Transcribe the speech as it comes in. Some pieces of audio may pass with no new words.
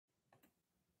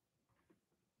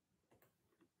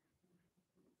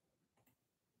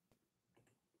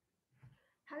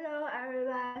Hello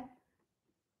everyone.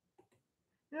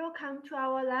 Welcome to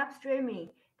our live streaming.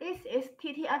 This is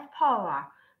TTF Power.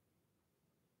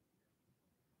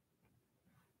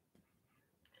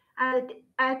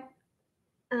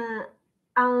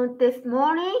 On this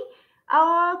morning,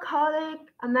 our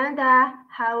colleague Amanda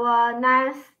have a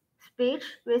nice speech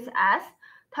with us,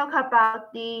 talk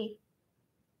about the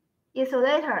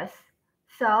insulators.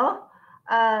 So,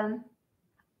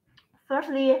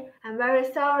 firstly, I'm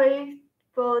very sorry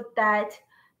for that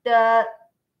the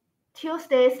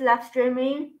Tuesday's live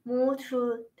streaming moved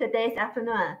to today's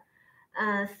afternoon.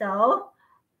 So,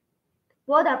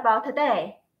 what about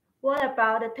today? What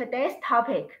about today's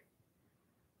topic?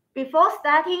 Before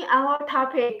starting our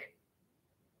topic,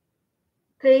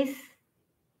 please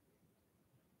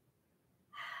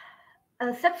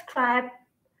subscribe.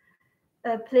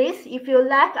 Please, if you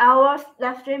like our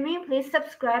live streaming, please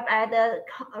subscribe at the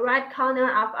right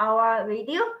corner of our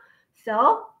video.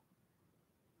 So,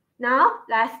 now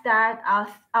let's start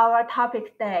our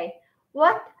topic today.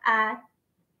 What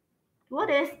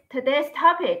is today's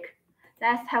topic?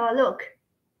 Let's have a look.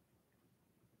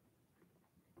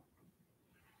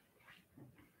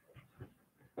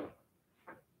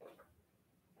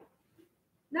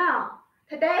 Now,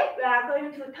 today we are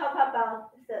going to talk about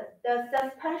the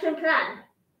suspension clamp.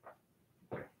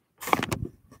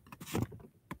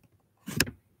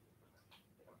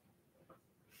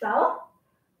 So,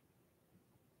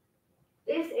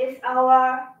 this is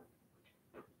our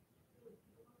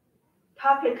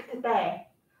topic today.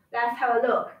 Let's have a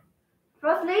look.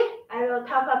 Firstly, I will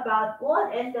talk about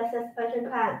what is the suspension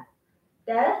clamp.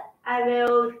 Then, I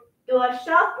will do a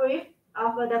short brief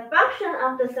of the function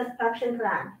of the suspension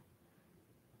clamp.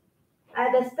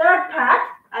 At the third part,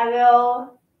 I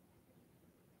will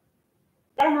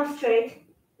demonstrate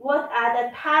what are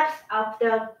the types of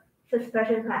the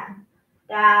suspension clamp.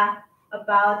 There are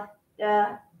about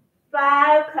the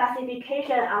 5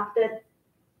 classification of the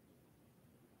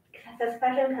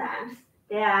suspension clamps.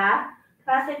 They are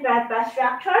classified by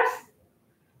structures,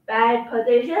 by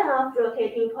position of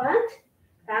rotating point,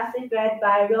 classified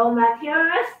by raw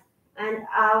materials, and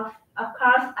of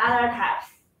course other types.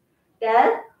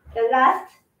 Then the last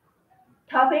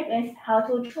topic is how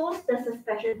to choose the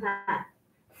suspension clamp.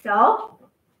 So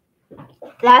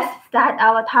let's start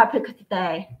our topic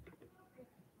today.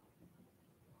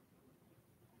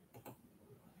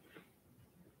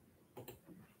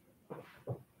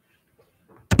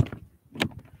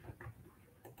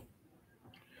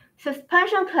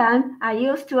 Suspension clamps are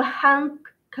used to hang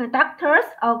conductors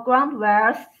or ground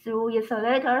wires through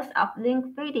insulators of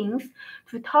link fittings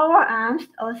to tower arms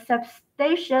or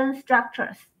substation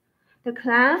structures. The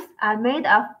clamps are made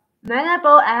of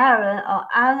malleable iron or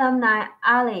aluminum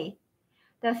alloy.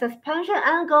 The suspension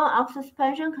angle of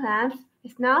suspension clamps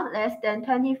is not less than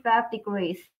 25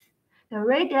 degrees. The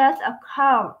radius of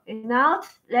curve is not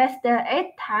less than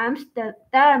 8 times the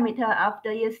diameter of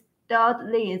the installed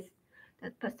leads. The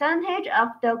percentage of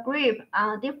the grip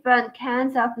on different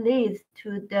kinds of leads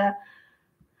to the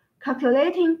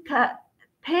calculating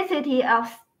capacity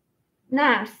of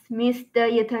snaps meets the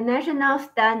international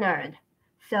standard.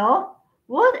 So,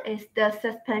 what is the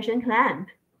suspension clamp?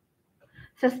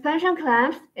 Suspension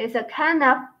clamps is a kind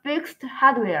of fixed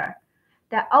hardware.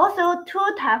 There are also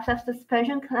 2 types of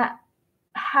suspension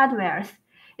hardwares,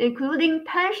 including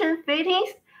tension fittings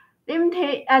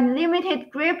and limited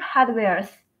grip hardwares.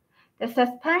 The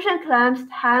suspension clamps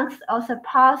hang or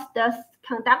support the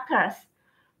conductors,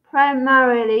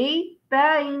 primarily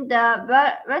bearing the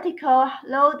vertical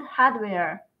load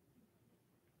hardware.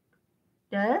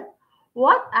 Then,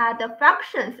 what are the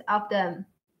functions of them?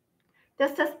 The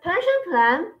suspension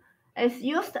clamp is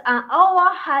used on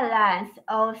overhead lines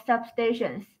or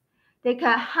substations. They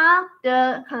can hang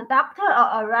the conductor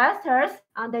or arresters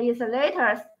on the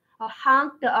insulators or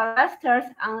hang the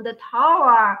arresters on the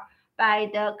tower by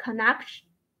the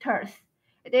connectors.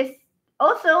 It is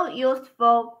also used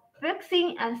for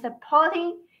fixing and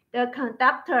supporting the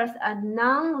conductors and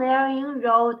non-layering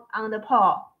rod on the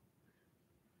pole.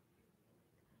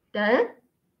 Then,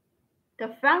 the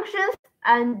functions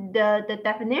and the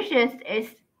definitions is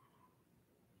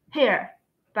here.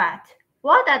 But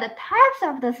what are the types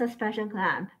of the suspension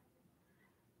clamp?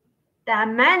 There are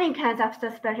many kinds of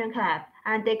suspension clamp,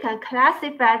 and they can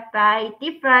classify by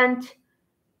different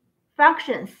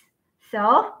functions.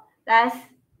 So let's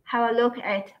have a look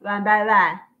at one by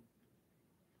one.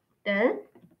 Then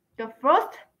the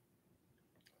first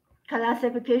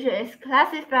classification is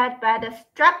classified by the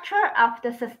structure of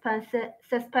the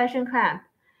suspension clamp.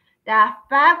 There are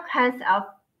 5 kinds of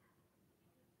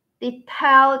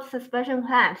detailed suspension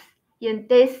clamps in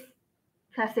this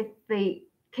classification.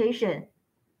 classification.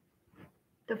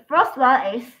 The first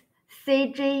one is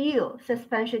CGU,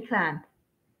 suspension clamp.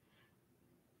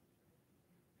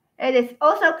 It is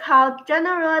also called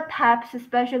general type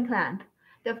suspension clamp.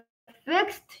 The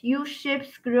fixed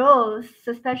U-shaped screw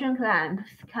suspension clamps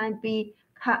can be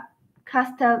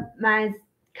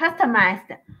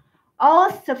customized.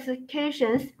 All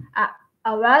specifications are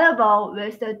available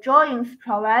with the drawings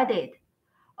provided.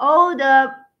 All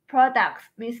the products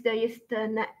meet the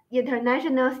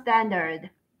international standard.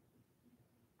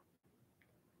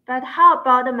 But how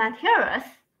about the materials?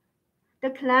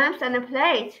 The clamps and the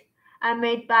plate are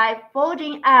made by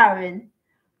forging iron.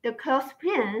 The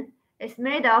clothespin is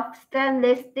made of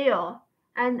stainless steel,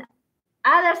 and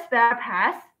other spare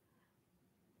parts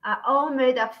are all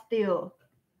made of steel.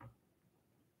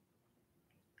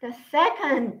 The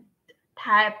second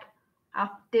type of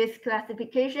this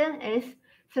classification is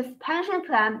suspension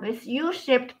clamp with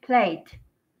U-shaped plate.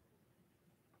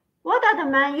 What are the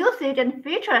main usage and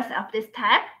features of this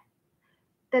type?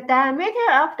 The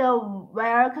diameter of the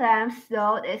wire clamp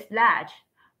slot is large,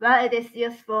 while it is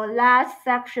used for large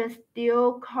section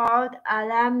steel called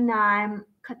aluminum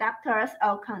conductors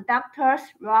or conductors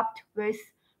wrapped with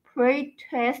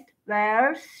pre-twist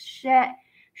wires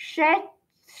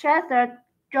shattered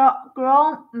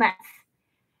grommets.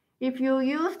 If you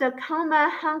use the common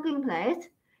hanging plate,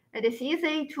 it is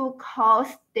easy to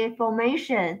cause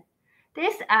deformation.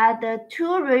 These are the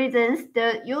two reasons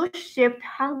the U-shaped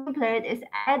hanging plate is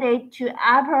added to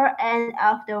upper end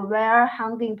of the wire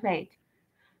hanging plate.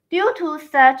 Due to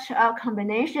such a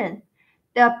combination,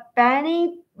 the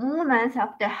bending moment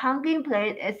of the hanging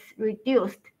plate is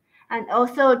reduced and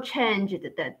also changed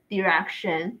the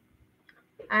direction.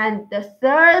 And the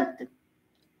third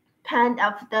kind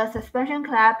of the suspension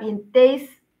clamp in this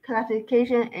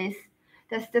classification is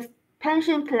the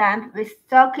suspension clamp with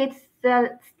socket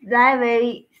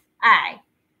sliving eye.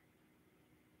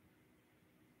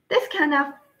 This kind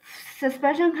of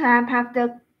suspension clamp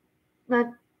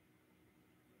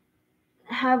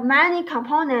have many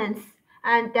components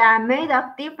and they are made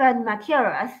of different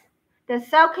materials. The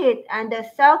socket are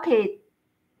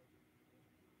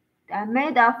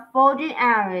made of forging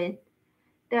iron.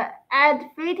 The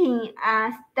end fitting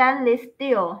are stainless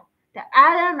steel. The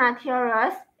other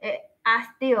materials are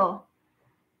steel.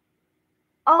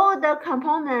 All the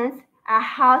components are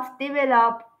hot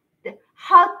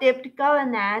dipped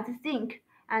galvanized zinc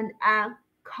and are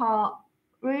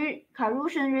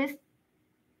corrosion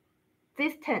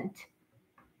resistant.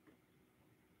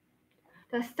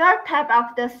 The third type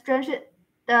of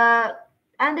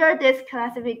under this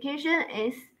classification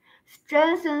is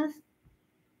strengthened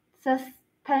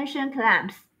suspension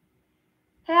clamps.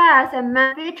 Here are the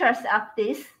main features of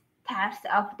these types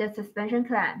of the suspension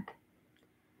clamp.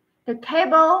 The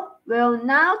cable will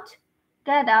not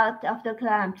get out of the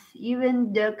clamps,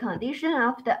 even the condition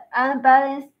of the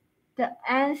unbalanced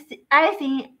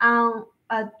icing on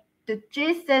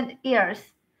adjacent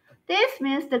gears. This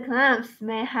means the clamps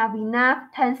may have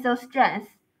enough tensile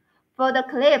strength. For the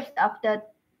clips of the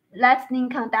lightning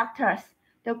conductors,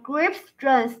 the grip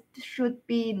strength should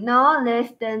be no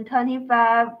less than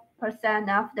 25%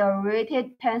 of the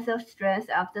rated tensile strength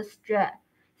of the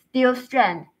steel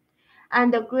strand,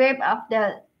 and the grip of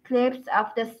the clips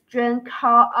of the strand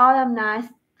called aluminum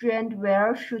strand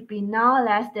wire should be no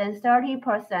less than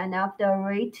 30% of the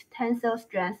rated tensile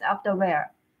strength of the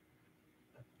wire.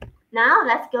 Now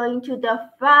let's go into the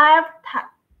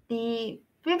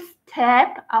fifth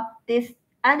type of this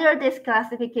under this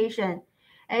classification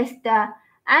is the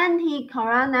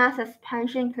anti-corona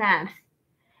suspension clamps.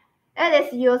 It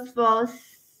is used for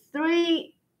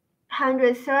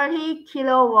 330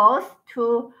 kilovolts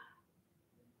to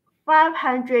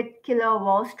 500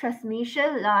 kilovolts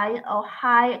transmission line or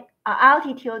high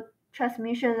altitude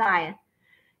transmission line.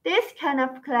 This kind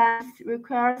of clamps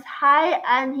requires high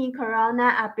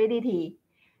anti-corona ability.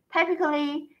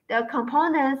 Typically, the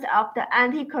components of the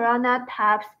anti-corona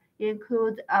types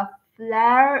include a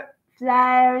flared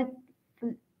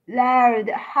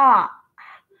hull,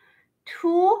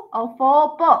 2 or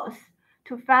 4 bolts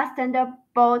to fasten the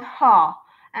bolt hull,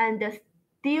 and the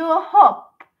steel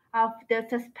hook of the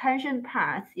suspension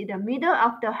parts in the middle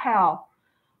of the hull,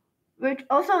 which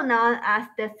also known as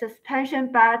the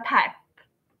suspension bar type.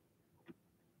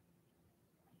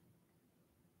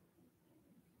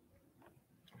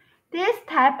 This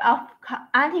type of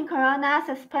anti-corona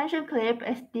suspension clip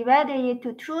is divided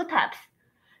into two types,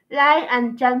 line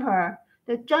and jumper.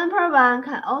 The jumper one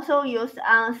can also use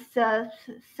on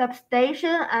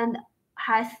substation and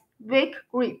has weak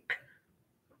grip.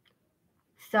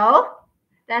 So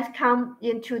let's come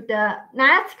into the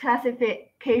next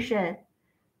classification.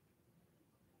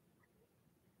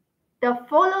 The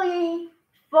following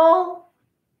 4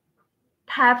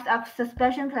 types of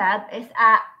suspension clamp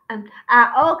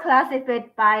are all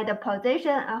classified by the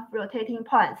position of rotating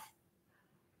points.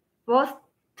 The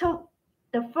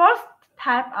first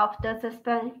type of the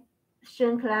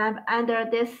suspension clamp under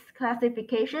this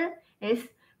classification is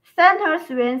center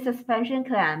swing suspension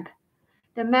clamp.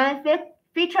 The main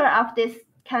feature of this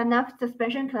kind of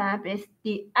suspension clamp is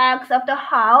the axis of the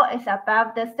hull is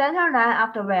above the center line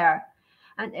of the wear,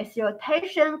 and its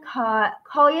rotation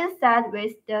coincides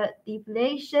with the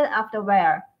deflation of the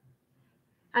wear.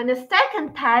 And the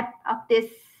second type of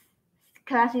this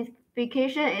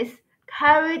classification is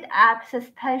carried up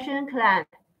suspension clamp,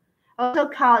 also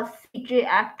called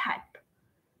CGF type.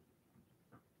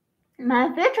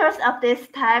 Main features of this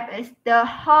type is the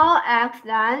hull axis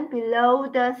line below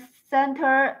the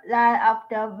center line of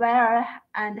the wear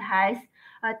and has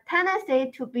a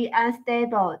tendency to be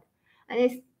unstable, and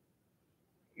its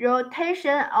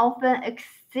rotation often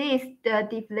exceeds the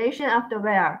deflation of the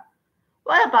wear.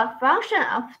 What about function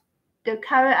of the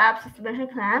carry-up suspension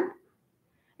clamp?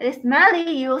 It is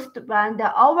mainly used when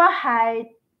the overhead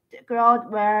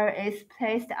ground wear is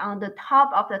placed on the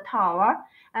top of the tower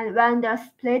and when the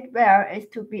split wear is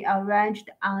to be arranged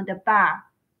on the bar.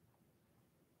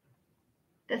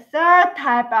 The third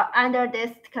type under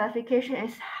this classification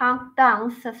is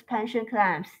hung-down suspension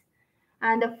clamps,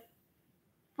 and the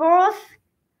fourth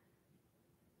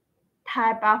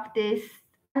type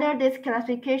under this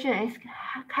classification is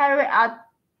carry-out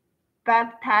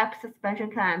back type suspension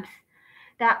clamps.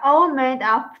 They are all made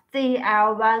of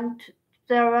ZL102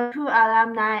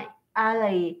 alumni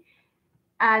alloy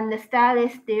and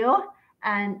stainless steel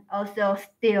and also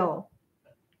steel.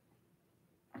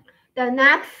 The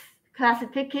next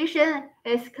classification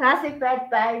is classified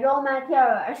by raw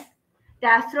materials.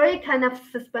 There are 3 kinds of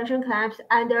suspension clamps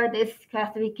under this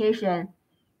classification.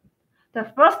 The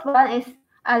first one is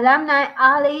alumni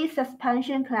alloy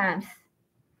suspension clamps.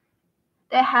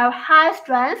 They have high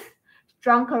strength,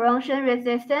 strong corrosion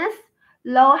resistance,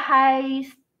 low hysteresis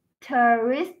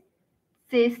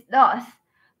loss,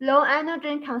 low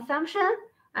energy consumption,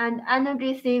 and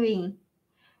energy saving.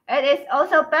 It is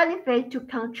also benefit to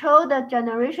control the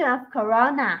generation of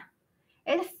corona.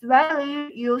 It is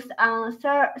widely used on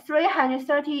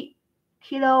 330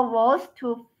 kV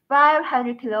to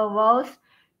 500 kV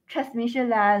transmission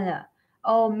line,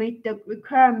 or meet the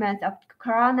requirements of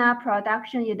corona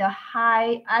production in the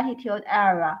high altitude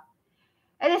area.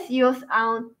 It is used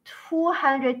on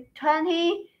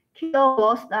 220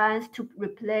 kV lines to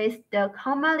replace the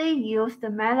commonly used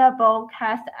malleable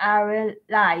cast iron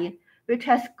line, which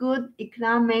has good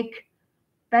economic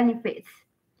benefits.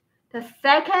 The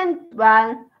second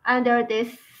one under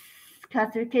this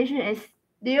classification is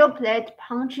steel plate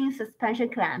punching suspension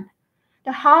clamp.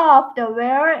 The hull of the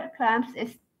wear clamps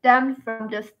is stemmed from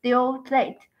the steel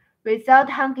plate without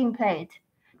hanging plate.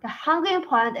 The hanging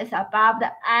point is above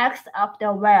the axis of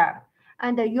the wear,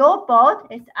 and the U-bolt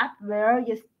is up where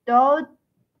installed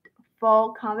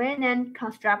for convenient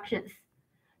constructions.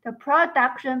 The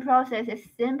production process is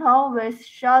simple with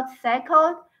short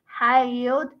cycle, high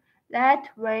yield,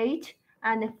 lightweight,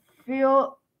 and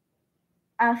few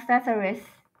accessories,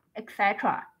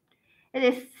 etc. It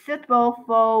is suitable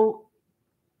for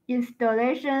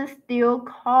installation steel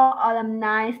core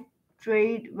alumni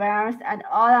straight wires and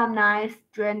alumni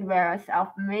strand wires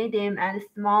of medium and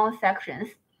small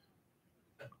sections.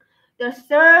 The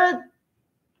third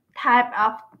type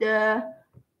of the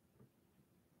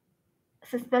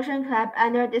suspension clamp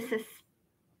under this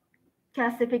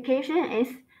classification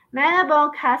is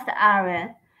malleable cast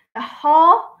iron. The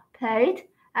hull plate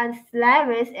and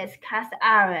sleeve is cast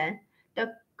iron.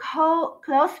 The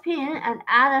clothespin and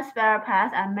other spare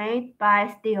parts are made by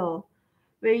steel.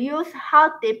 We use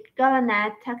hot-dip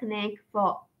galvanized technique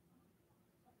for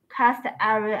cast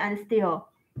iron and steel.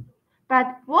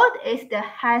 But what is the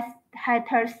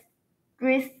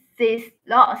hysteresis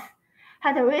loss?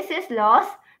 Hysteresis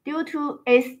loss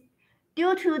is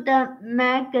due to the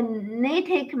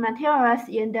magnetic materials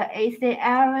in the AC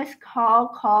areas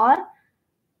core,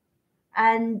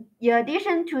 and in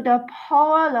addition to the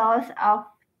power loss of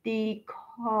the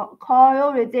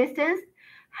coil resistance,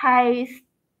 hysteresis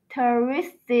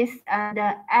and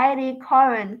eddy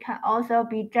current can also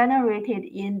be generated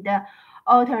in the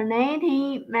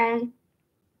alternating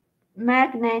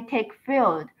magnetic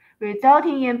field,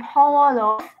 resulting in power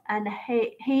loss and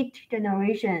heat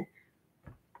generation.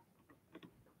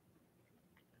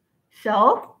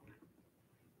 So,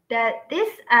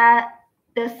 these are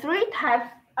the 3 types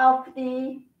of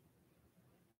the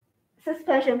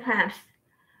suspension clamps.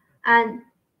 And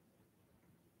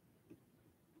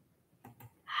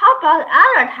How about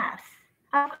other types?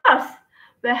 Of course,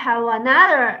 we have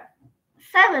another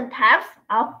 7 types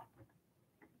of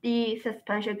the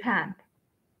suspension clamp.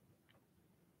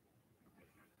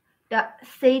 The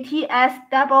CTS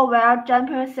double wheel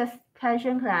jumper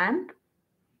suspension clamp,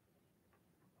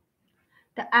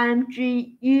 the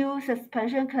MGU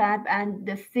suspension clamp, and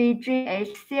the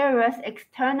CGH series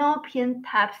external pin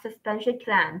type suspension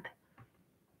clamp.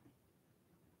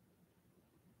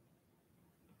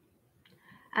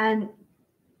 And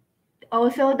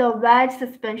also the wedge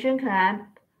suspension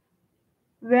clamp,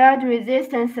 wear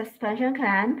resistance suspension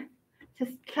clamp,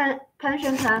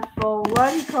 suspension clamp for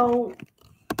vertical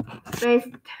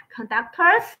based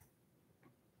conductors,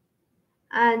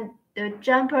 and the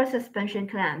jumper suspension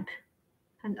clamp,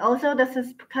 and also the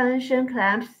suspension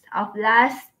clamps of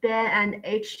less span and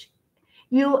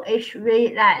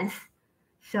UHV length.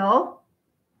 So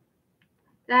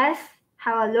let's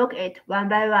have a look at one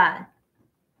by one.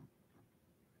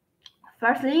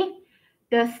 Firstly,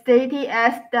 the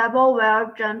CTS double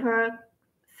wheel jumper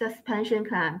suspension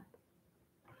clamp.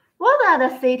 What are the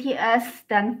CTS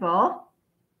stand for?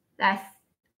 Let's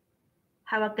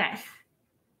have a guess.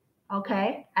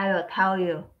 Okay, I will tell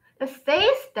you. The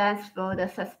C stands for the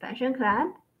suspension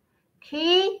clamp,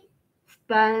 T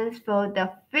stands for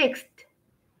the fixed,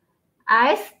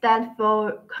 I stands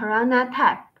for corona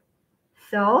type.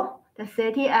 So the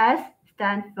CTS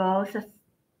stands for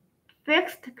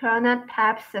fixed corona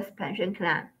type suspension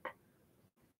clamp.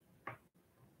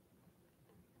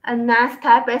 And next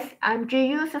type is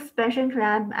MGU suspension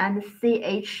clamp and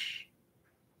CGH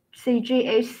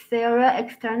serial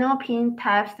external pin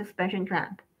type suspension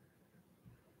clamp.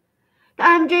 The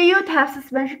MGU type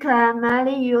suspension clamp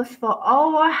mainly used for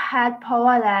overhead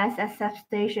power lines and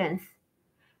substations.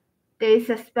 They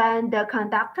suspend the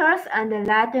conductors and the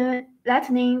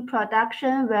lightning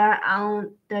protection wire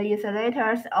on the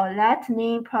insulators or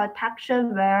lightning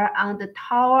protection wire on the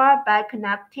tower by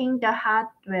connecting the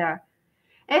hardware.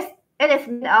 It is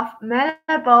made of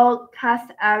malleable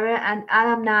cast iron and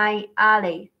aluminum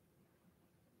alloy.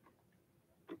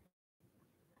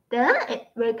 Then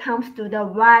it comes to the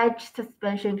wedge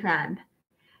suspension clamp.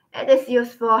 It is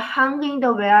used for hanging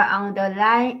the wire on the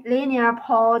linear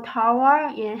pole tower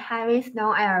in heavy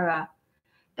snow area.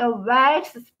 The wedge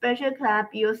suspension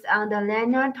clamp used on the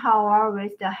linear tower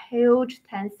with the huge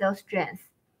tensile strength.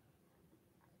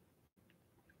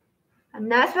 The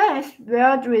next one is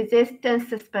wind resistance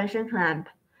suspension clamp.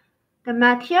 The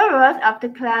materials of the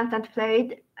clamp and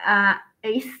plate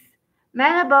is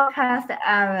malleable cast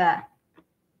iron.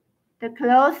 The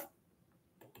closed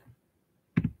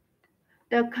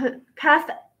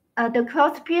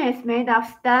pin is made of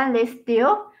stainless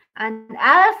steel, and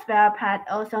other spare parts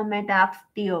also made of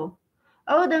steel.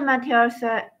 All the materials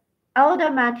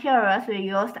we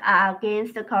used are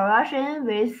against corrosion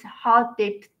with hot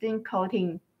dip zinc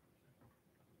coating.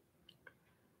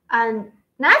 And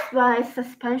next one is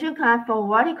suspension clamp for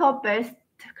vertical based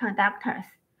conductors.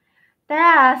 They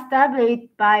are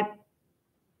established by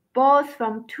bolts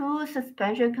from 2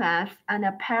 suspension clamps and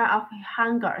a pair of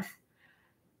hangers.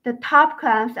 The top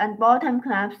clamps and bottom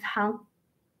clamps hung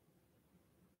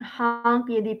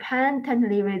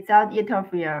independently without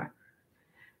interfere.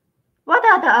 What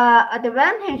are the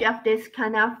advantages of this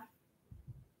kind of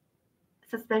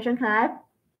suspension clamp?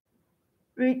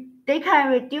 They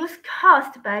can reduce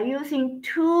cost by using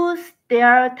 2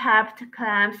 stair-tapped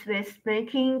clamps with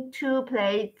making 2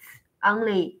 plates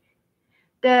only.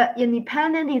 The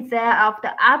independent design of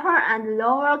the upper and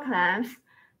lower clamps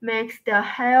makes the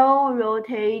hull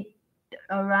rotate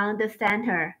around the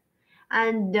center,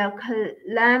 and the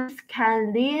clamps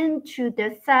can lean to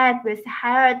the side with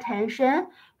higher tension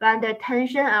when the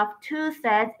tension of 2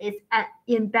 sides is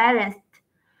imbalanced,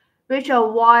 which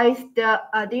avoids the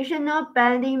additional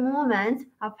bending moment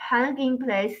of hanging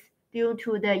plates due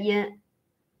to the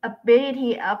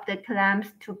inability of the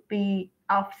clamps to be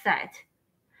offset.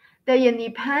 The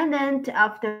independence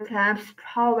of the clamps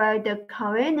provides the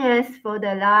convenience for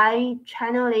the line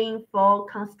channeling for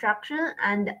construction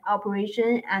and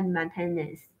operation and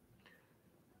maintenance.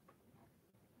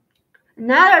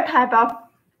 Another type of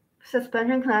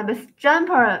suspension clamp is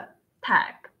jumper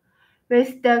type,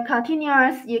 with the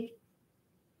continuous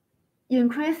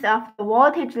increase of the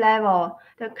voltage level.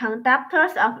 The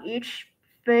conductors of each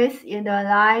phase in the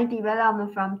line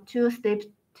develop from 2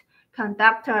 split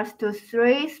conductors to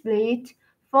 3 split,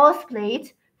 4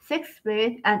 split, 6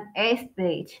 split, and 8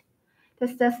 split. The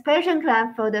suspension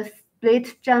clamp for the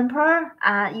split jumper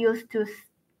are used to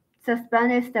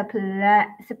suspend the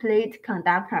split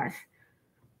conductors.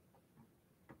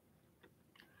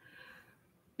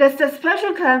 The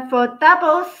suspension clamp for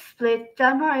double split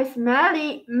jumper is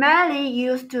mainly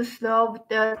used to solve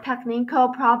the technical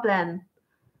problem.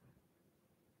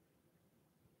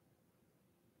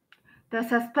 The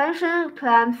suspension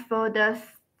clamp for the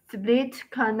split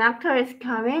conductor is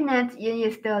convenient in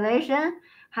installation,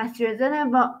 has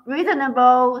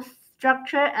reasonable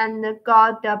structure, and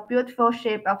got the beautiful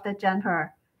shape of the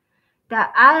jumper. The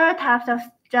other types of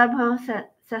jumper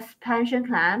suspension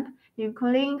clamp,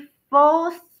 including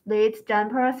full split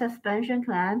jumper suspension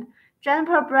clamp,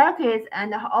 jumper brackets,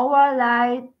 and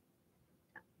overhead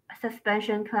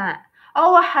suspension clamps.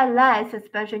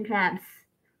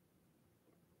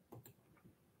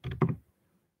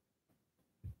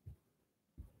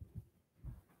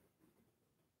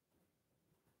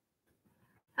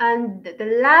 And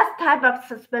the last type of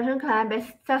suspension clamp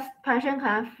is suspension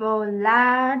clamp for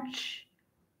large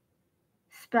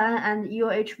span and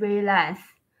UHV length.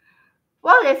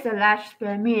 What does a large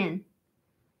span mean?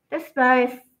 The span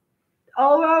is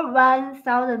over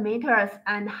 1,000 meters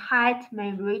and height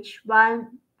may reach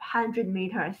 100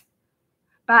 meters.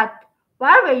 But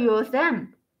why we use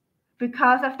them?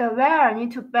 Because of the wear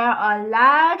need to bear a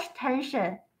large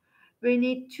tension. We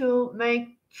need to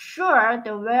make sure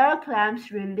the wear clamps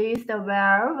release the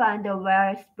wear when the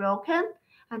wear is broken,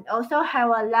 and also have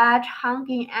a large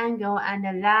hanging angle and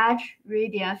a large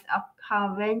radius of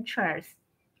curvatures.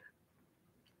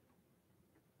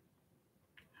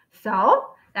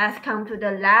 So let's come to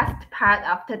the last part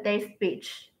of today's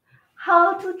speech: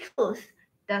 how to choose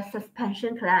the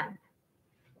suspension clamp.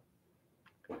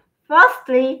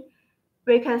 Firstly,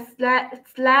 we can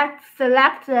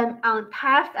select them on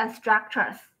types and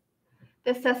structures.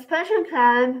 The suspension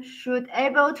clamp should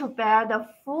able to bear the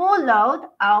full load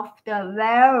of the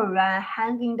wear when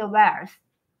hanging the wears.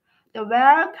 The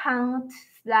wear can't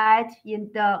slide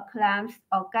in the clamps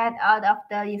or get out of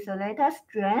the insulator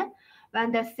string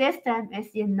when the system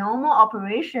is in normal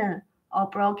operation or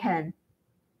broken.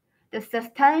 The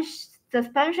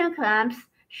suspension clamps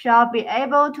shall be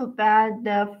able to bear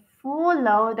the full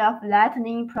load of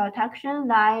lightning protection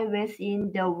line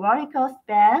within the vertical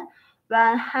span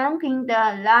when hanging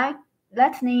the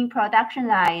lightning production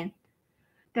line.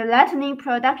 The lightning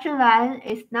production line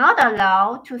is not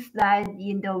allowed to slide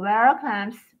in the wear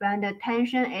clamps when the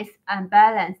tension is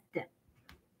unbalanced.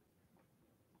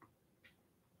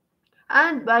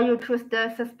 And when you choose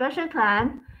the suspension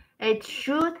clamp, it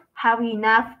should have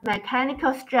enough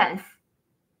mechanical strength.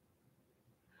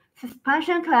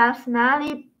 Suspension clamps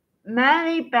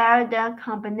mainly bear the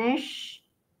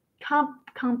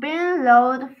combined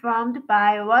load formed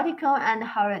by vertical and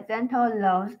horizontal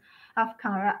loads of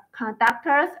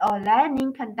conductors or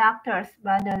lightning conductors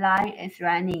when the line is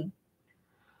running.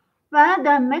 When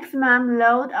the maximum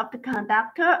load of the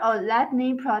conductor or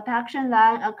lightning protection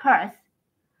line occurs,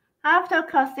 after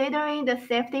considering the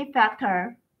safety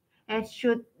factor, it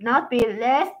should not be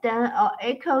less than or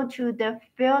equal to the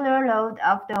failure load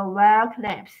of the wear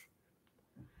clamps.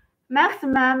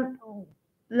 Maximum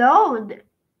load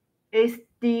is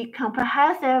the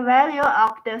comprehensive value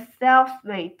of the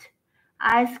self-weight,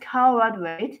 ice-covered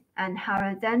weight, and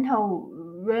horizontal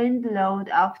wind load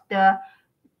of the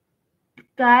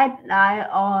guide line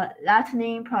or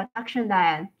lightning protection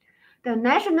line. The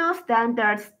national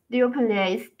standard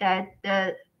stipulates that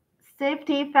the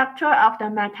safety factor of the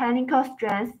mechanical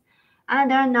strength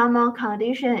under normal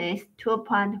conditions is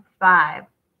 2.5.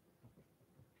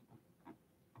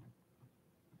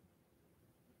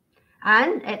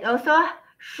 And it also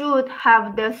should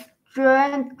have the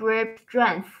grip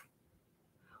strength.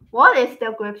 What is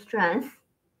the grip strength?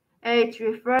 It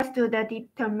refers to the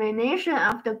determination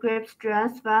of the grip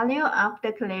strength value of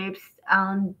the clips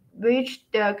on which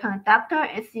the conductor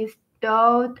is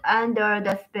installed under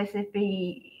the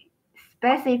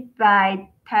specified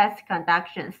test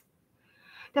conditions.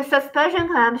 The suspension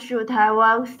clamp should have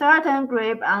a certain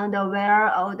grip on the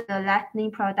wear or the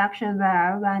lightning production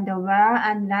wear when the wear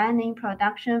and lightning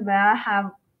production wear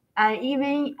have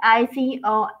uneven icing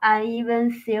or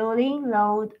uneven sealing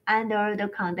load under the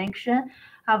condition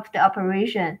of the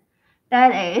operation.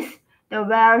 That is, the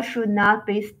wear should not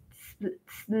be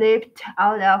slipped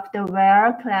out of the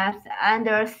wear clamps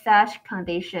under such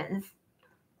conditions.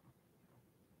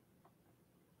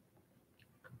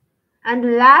 And the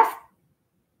last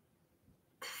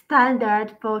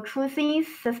standard for choosing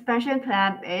suspension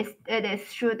clamp is it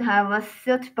should have a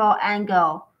suitable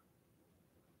angle.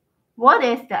 What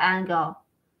is the angle?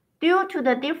 Due to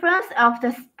the difference of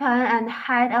the span and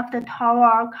height of the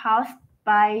tower caused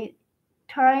by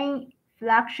turning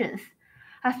fluctuations,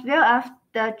 as well as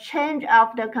the change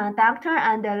of the conductor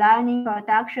and the lining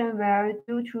production wear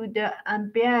due to the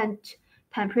ambient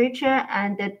temperature,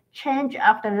 and the change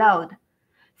of the load.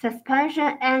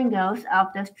 Suspension angles of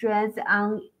the strands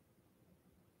on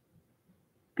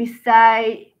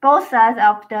both sides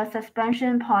of the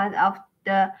suspension point of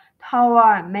the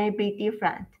tower may be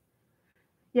different.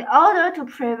 In order to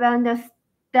prevent the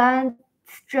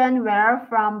strand wear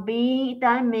from being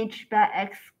damaged by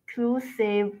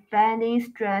exclusive bending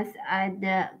stress at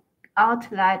the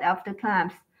outlet of the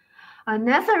clamps, a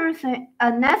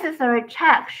necessary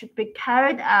check should be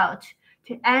carried out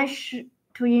to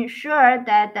ensure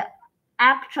that the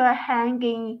actual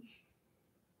hanging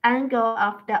angle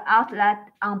of the outlet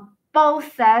on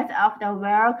both sides of the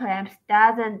wear clamps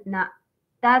doesn't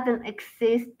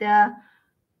exceed the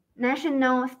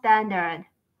national standard.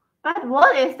 But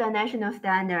what is the national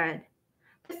standard?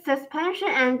 The suspension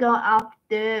angle of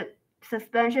the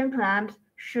suspension clamps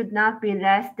should not be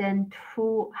less than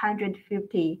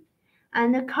 250,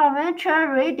 and the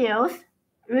curvature radius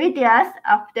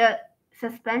of the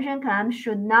suspension clamp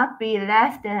should not be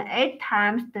less than 8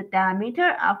 times the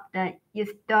diameter of the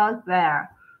installed wear.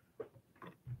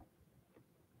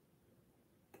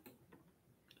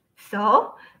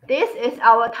 So, this is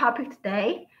our topic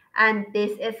today, and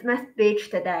this is my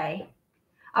speech today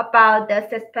about the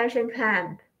suspension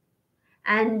clamp.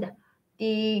 And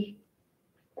the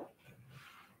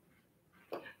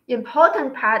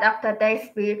important part of today's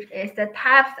speech is the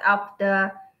types of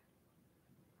the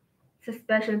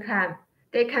suspension clamp.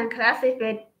 They can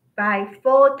classify by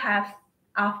 4 types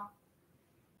of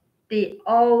the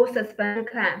old suspension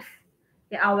clamps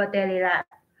in our daily life.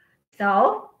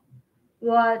 So,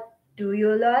 what do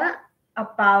you learn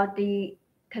about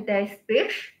today's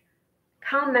speech?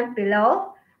 Comment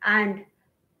below, and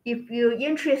if you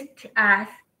interest us,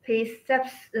 please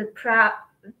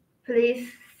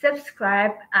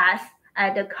subscribe us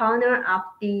at the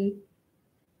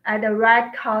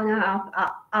right corner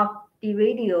of the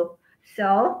video.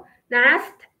 So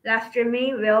next live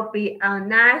streaming will be on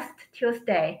next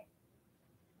Tuesday.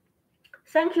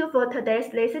 Thank you for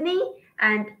today's listening,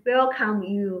 and welcome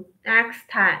you next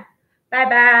time. Bye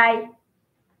bye.